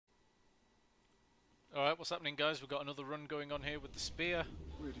Alright, what's happening, guys? We've got another run going on here with the spear.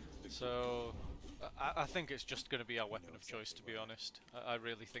 So, I think it's just going to be our weapon of choice, to be honest. I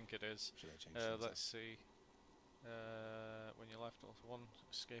really think it is. Let's see. When your life total 1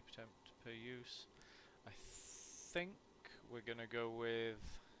 escape attempt per use. I think we're going to go with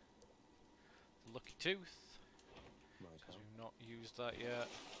Lucky Tooth, because we've not used that yet.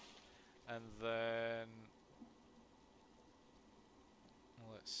 And then,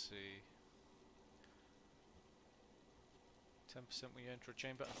 let's see. 10% when you enter a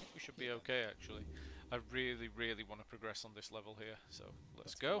chamber. I think we should be okay, actually. I really, really want to progress on this level here, so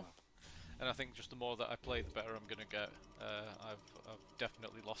let's go. And I think just the more that I play, the better I'm going to get. I've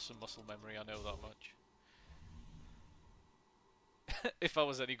definitely lost some muscle memory, I know that much. If I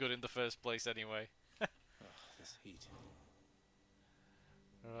was any good in the first place, anyway. This heat.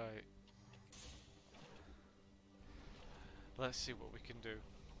 Right. Let's see what we can do.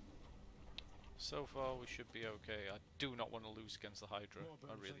 So far, we should be okay. I do not want to lose against the Hydra.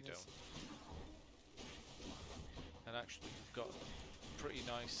 I really don't. And actually, we've got a pretty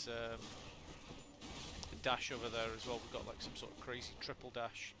nice dash over there as well. We've got like some sort of crazy triple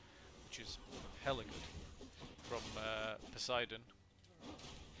dash, which is hella good, from Poseidon.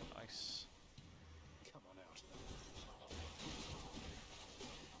 Nice. Come on out.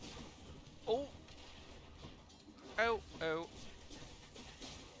 Oh! Oh, oh.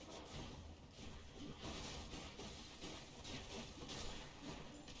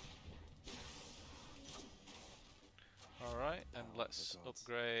 Alright, and let's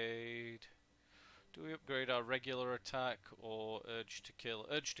upgrade. Do we upgrade our regular attack or Urge to Kill?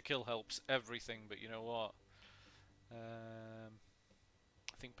 Urge to Kill helps everything, but you know what?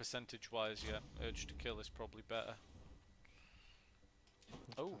 I think percentage-wise, yeah, Urge to Kill is probably better.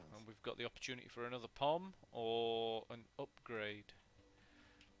 Oh, and we've got the opportunity for another POM or an upgrade.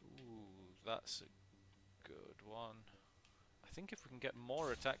 Ooh, that's a good one. I think if we can get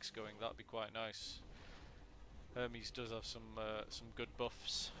more attacks going, that'd be quite nice. Hermes does have some good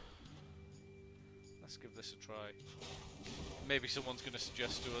buffs. Let's give this a try. Maybe someone's going to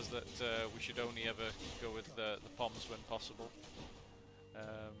suggest to us that we should only ever go with the POMs when possible.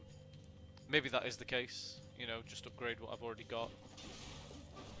 Maybe that is the case. You know, just upgrade what I've already got.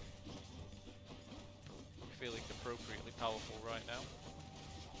 Feeling appropriately powerful right now.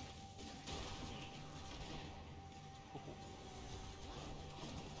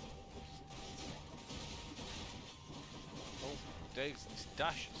 Oh, days, this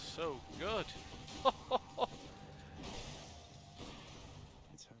dash is so good.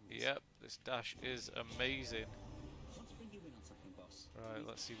 Yep, this dash is amazing. Right,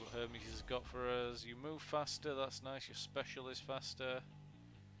 let's see what Hermes has got for us. You move faster, that's nice. Your special is faster.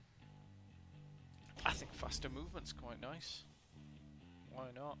 I think faster movement's quite nice. Why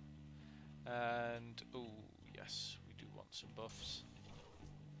not? And, oh yes, we do want some buffs.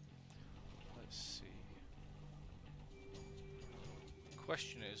 Let's see. The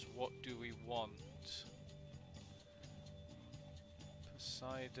question is, what do we want?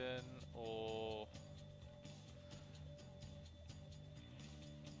 Poseidon or...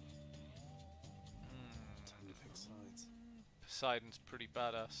 Time to pick sides. Poseidon's pretty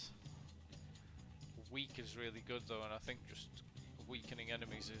badass. Weak is really good though, and I think just weakening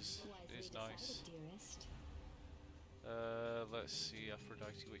enemies is nice. Let's see,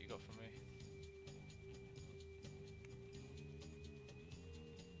 Aphrodite, what you got for me?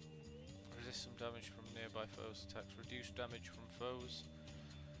 Resist some damage from nearby foes' attacks. Reduce damage from foes.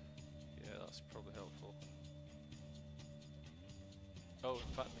 Yeah, that's probably helpful. Oh,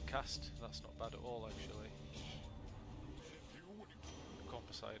 in fact, the cast, that's not bad at all, actually. Come on,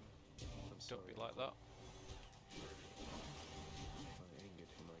 Poseidon. Don't be like that. I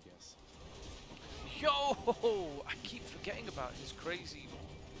angered him, I guess. Yo! I keep forgetting about his crazy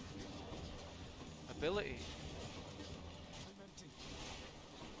ability.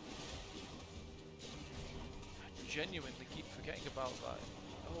 I genuinely keep forgetting about that.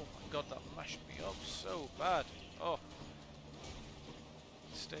 Oh my god, that mashed me up so bad. Oh.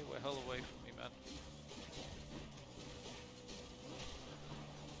 Stay the hell away from me, man.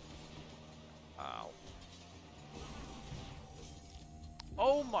 Ow.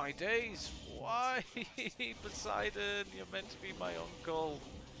 Oh my days! Why? Poseidon, you're meant to be my uncle.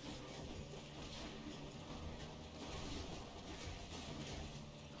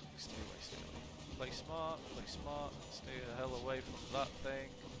 Stay away, stay away. Play smart, stay the hell away from that thing.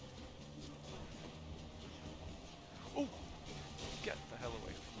 Oh! Get the hell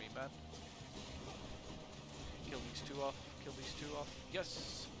away from me, man. Kill these two off, kill these two off.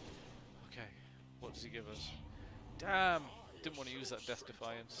 Yes! Okay, what does he give us? Damn! Didn't want to use that Death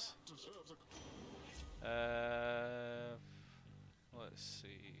Defiance. Let's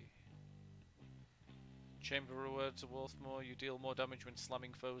see. Chamber rewards are worth more. You deal more damage when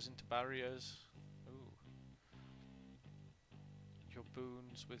slamming foes into barriers. Ooh. Your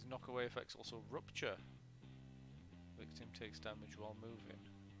boons with knockaway effects also rupture. Victim takes damage while moving.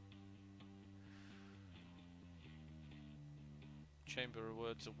 Chamber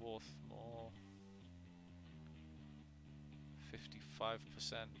rewards are worth more.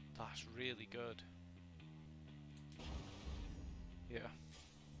 55%. That's really good. Yeah.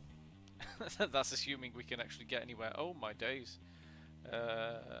 That's assuming we can actually get anywhere. Oh my days.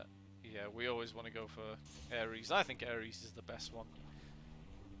 Yeah, we always want to go for Ares. I think Ares is the best one.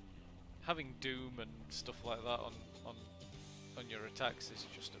 Having Doom and stuff like that on your attacks is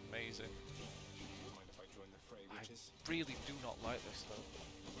just amazing. Mind if I join the fray, I witches? really do not like this though.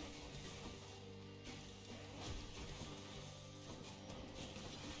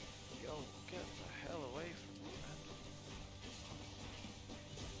 Yo, get the hell away from me, man.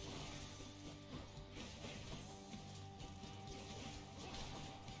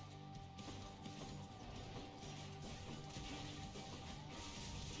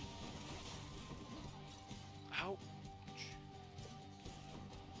 Ouch.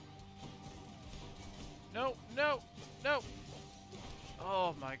 No, no, no!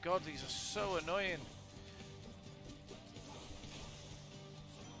 Oh my god, these are so annoying.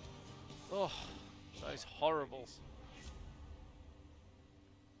 Oh, that is horrible.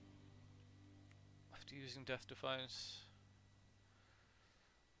 After using Death Defiance.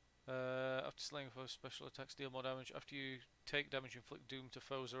 After slaying a foe's special attacks deal more damage. After you take damage, inflict doom to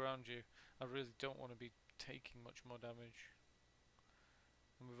foes around you. I really don't want to be taking much more damage.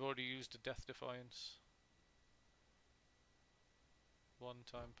 And we've already used a Death Defiance. 1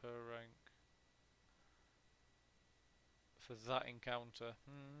 time per rank. For that encounter.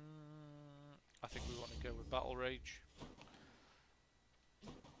 I think we want to go with Battle Rage.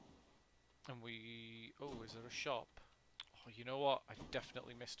 And we... Oh, is there a shop? Oh, you know what? I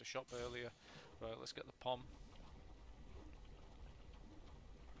definitely missed a shop earlier. Right, let's get the pom.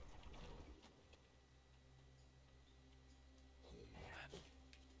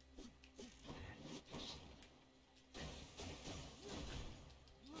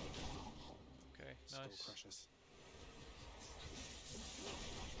 Okay, nice. Skull crushers.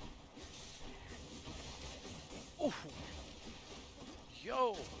 Oh!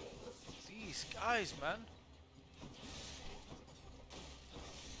 Yo! These guys, man!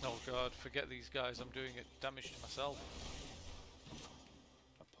 Oh god, forget these guys, I'm doing it damage to myself.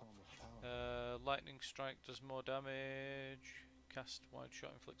 A palm of power. Lightning strike does more damage. Cast wide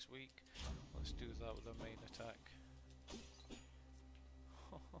shot inflicts weak. Let's do that with the main attack.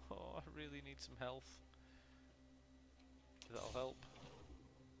 Oh, I really need some health. That'll help.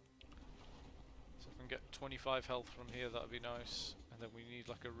 So if we can get 25 health from here, that'd be nice. And then we need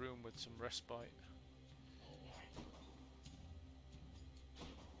like a room with some respite.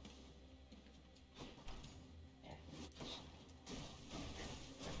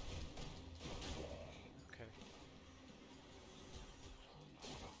 Okay.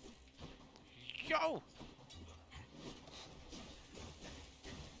 Yo!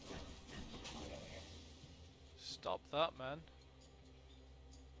 Stop that, man.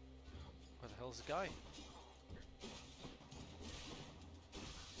 Where the hell's the guy?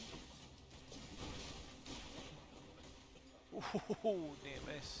 Ooh, near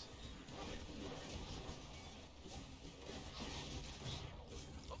miss.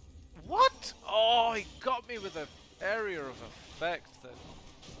 What? Oh, he got me with an area of effect, that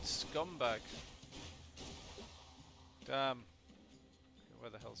scumbag. Damn. Okay, where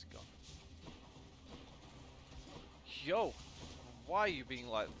the hell's he gone? Yo! Why are you being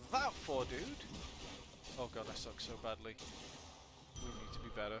like that for, dude? Oh god, I suck so badly. We need to be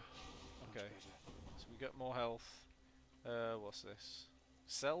better. Okay. So we get more health. What's this?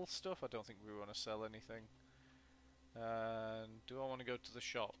 Sell stuff? I don't think we want to sell anything. And do I want to go to the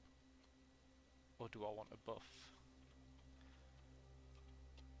shop? Or do I want a buff?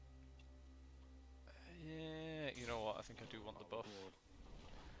 Yeah, you know what? I think I do want the buff.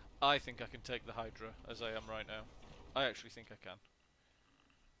 I think I can take the Hydra as I am right now. I actually think I can.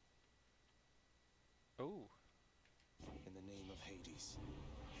 Oh. In the name of Hades.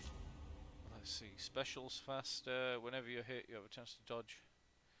 Let's see. Specials faster. Whenever you're hit, you have a chance to dodge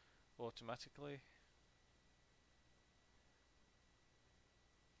automatically.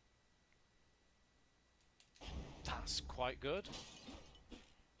 That's quite good.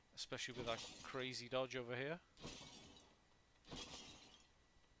 Especially with that crazy dodge over here.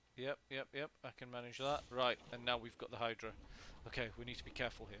 Yep, yep, yep. I can manage that. Right, and now we've got the Hydra. Okay, we need to be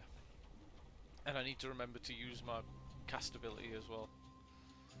careful here. And I need to remember to use my cast ability as well.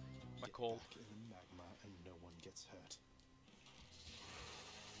 My call. Back in the magma and no one gets hurt.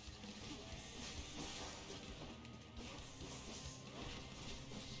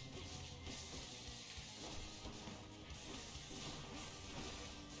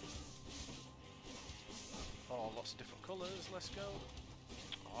 Oh, lots of different colours. Let's go.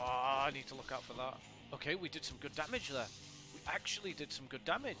 Oh, I need to look out for that. Okay, we did some good damage there. We actually did some good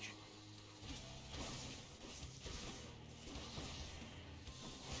damage.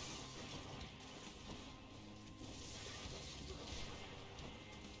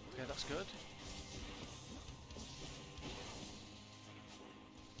 Okay, that's good.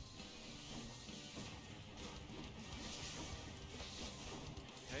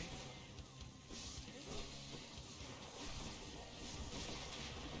 Okay.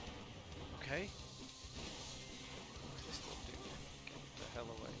 Okay. What's this little dude? Get the hell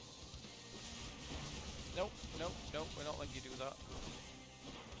away. Nope, nope, nope, we're not letting you do that.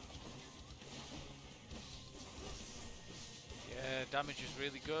 Yeah, damage is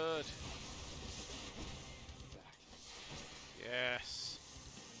really good. Back. Yes.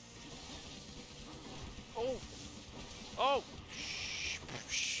 Oh! Oh!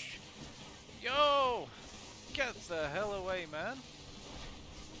 Shh. Yo! Get the hell away, man.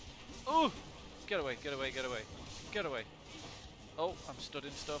 Oh! Get away, get away, get away. Get away. Oh, I'm stood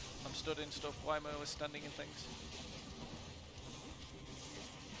in stuff. I'm stood in stuff. Why am I always standing in things?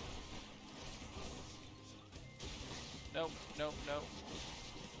 No, no, no.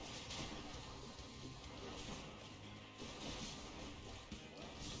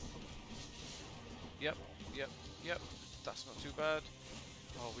 Yep, yep, yep. That's not too bad.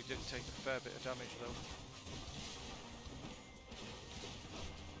 Oh, we did take a fair bit of damage though.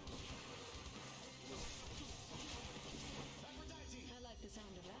 I like the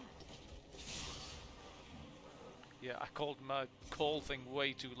sound of that. Yeah, I called my call thing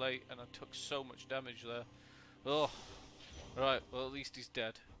way too late and I took so much damage there. Oh, right. Well, at least he's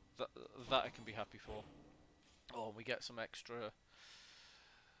dead. That I can be happy for. Oh, we get some extra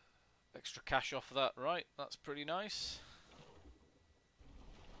cash off of that. Right, that's pretty nice.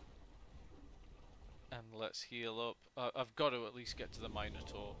 And let's heal up. I've got to at least get to the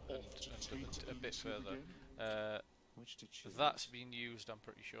Minotaur and a bit further. Which to choose? That's been used, I'm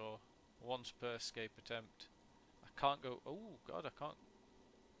pretty sure. Once per escape attempt. I can't go... Oh, God, I can't...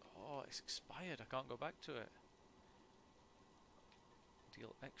 Oh, it's expired. I can't go back to it.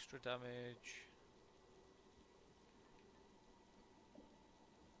 Deal extra damage.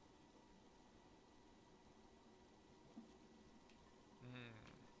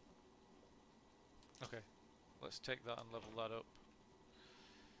 Okay, let's take that and level that up.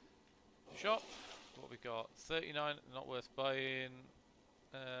 Shop. What we got? 39, not worth buying.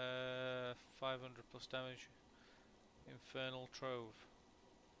 500 plus damage. Infernal Trove.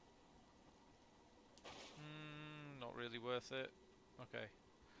 Not really worth it. Okay.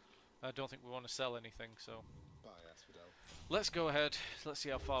 I don't think we want to sell anything, so Bye, Asphodel. let's go ahead. Let's see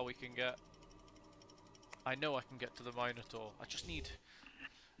how far we can get. I know I can get to the Minotaur. I just need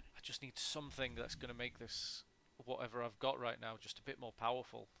something that's going to make this, whatever I've got right now, just a bit more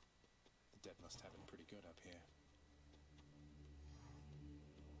powerful. The dead must have it pretty good up here.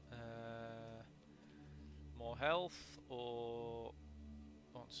 More health, or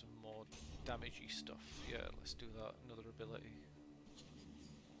want some more damagey stuff? Yeah, let's do that. Another ability.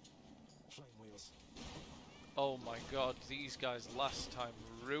 Flame wheels. Oh my god, these guys last time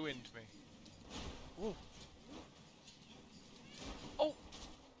ruined me. Ooh. Oh!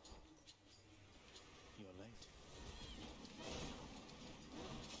 You're late.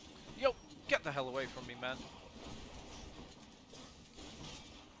 Yo! Get the hell away from me, man.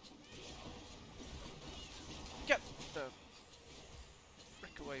 Get the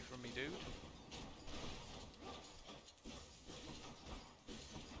frick away from me, dude.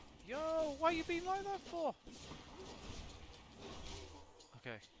 Yo! Why you being like that for?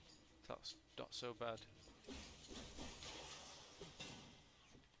 Okay. That's not so bad.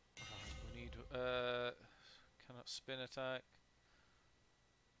 We need cannot spin attack.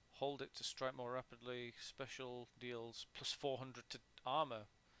 Hold it to strike more rapidly. Special deals plus 400 to armor.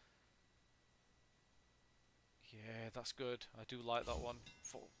 Yeah, that's good. I do like that one.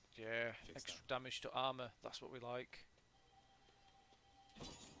 Yeah, extra damage to armor. That's what we like.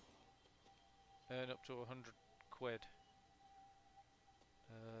 Earn up to 100 quid.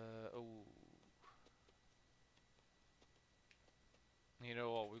 Oh. You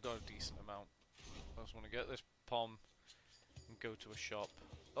know what? We've got a decent amount. I just want to get this pom and go to a shop.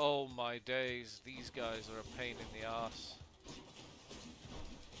 Oh my days, these guys are a pain in the arse.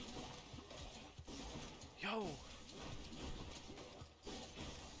 Yo!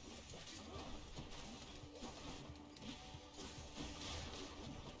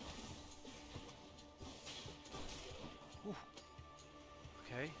 Ooh.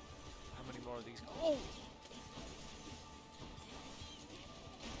 Okay. How many more of these? Oh!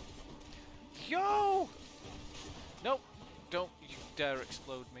 Yo! Nope. Don't you dare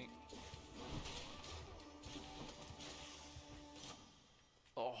explode me.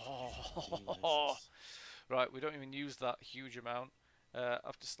 Oh! Right, we don't even use that huge amount.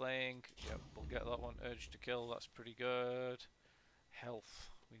 After slaying, yep, we'll get that one. Urge to kill, that's pretty good. Health.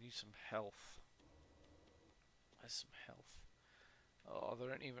 We need some health. There's some health. Oh,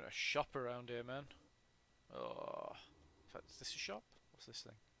 there ain't even a shop around here, man. Oh. In fact, is this a shop? What's this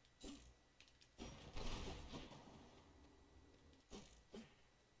thing?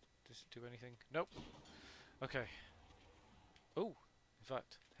 Does it do anything? Nope. Okay. Oh, in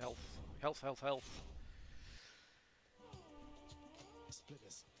fact, health. Health, health, health.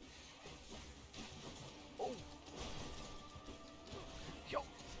 Splitters. Oh! Yo! I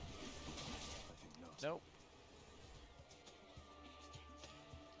think not. Nope.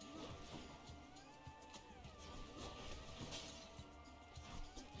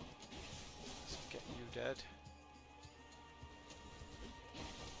 Let's get you dead.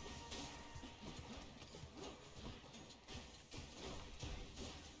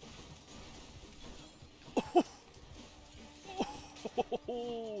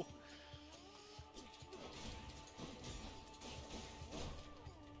 Oh!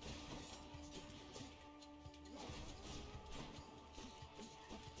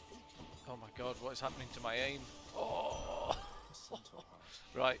 Oh my god, what is happening to my aim? Oh!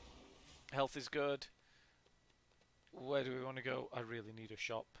 Right, health is good. Where do we want to go? I really need a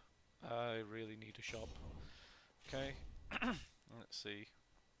shop. I really need a shop. Okay, let's see.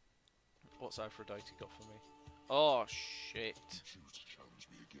 What's Aphrodite got for me? Oh shit!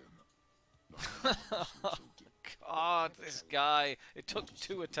 God, this guy! It took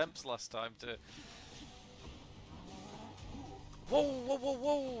 2 attempts last time to. Whoa, whoa, whoa,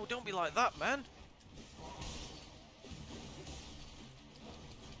 whoa! Don't be like that, man!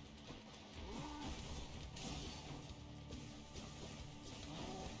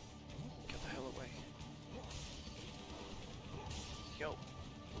 Get the hell away! Yo!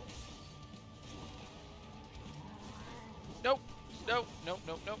 Nope! Nope! Nope!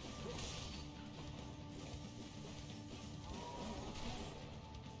 Nope! Nope!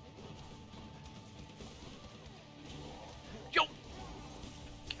 Yo!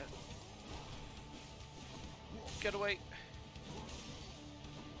 Get away!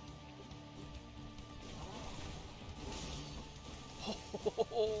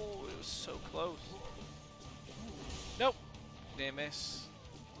 Oh, it was so close. Nope! Near miss.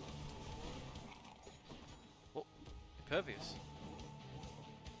 Oh, impervious.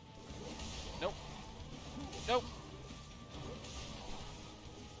 Nope. Nope.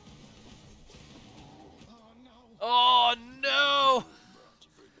 Oh no!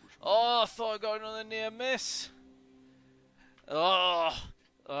 Oh, I thought I got another near miss. Oh,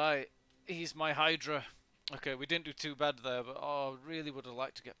 alright. He's my Hydra. Okay, we didn't do too bad there, but oh, I really would have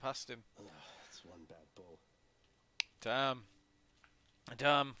liked to get past him. That's one bad ball. Damn.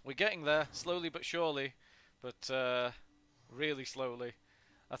 Damn. We're getting there, slowly but surely. But, really slowly.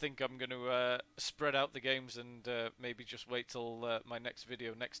 I think I'm going to spread out the games and maybe just wait till my next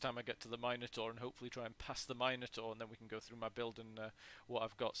video, next time I get to the Minotaur, and hopefully try and pass the Minotaur, and then we can go through my build and what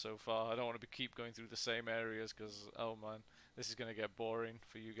I've got so far. I don't want to keep going through the same areas because, oh man, this is going to get boring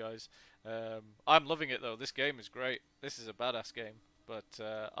for you guys. I'm loving it though. This game is great. This is a badass game. But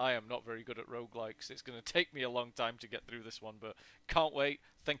I am not very good at roguelikes. It's going to take me a long time to get through this one, but can't wait.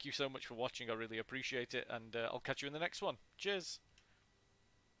 Thank you so much for watching. I really appreciate it, and I'll catch you in the next one. Cheers!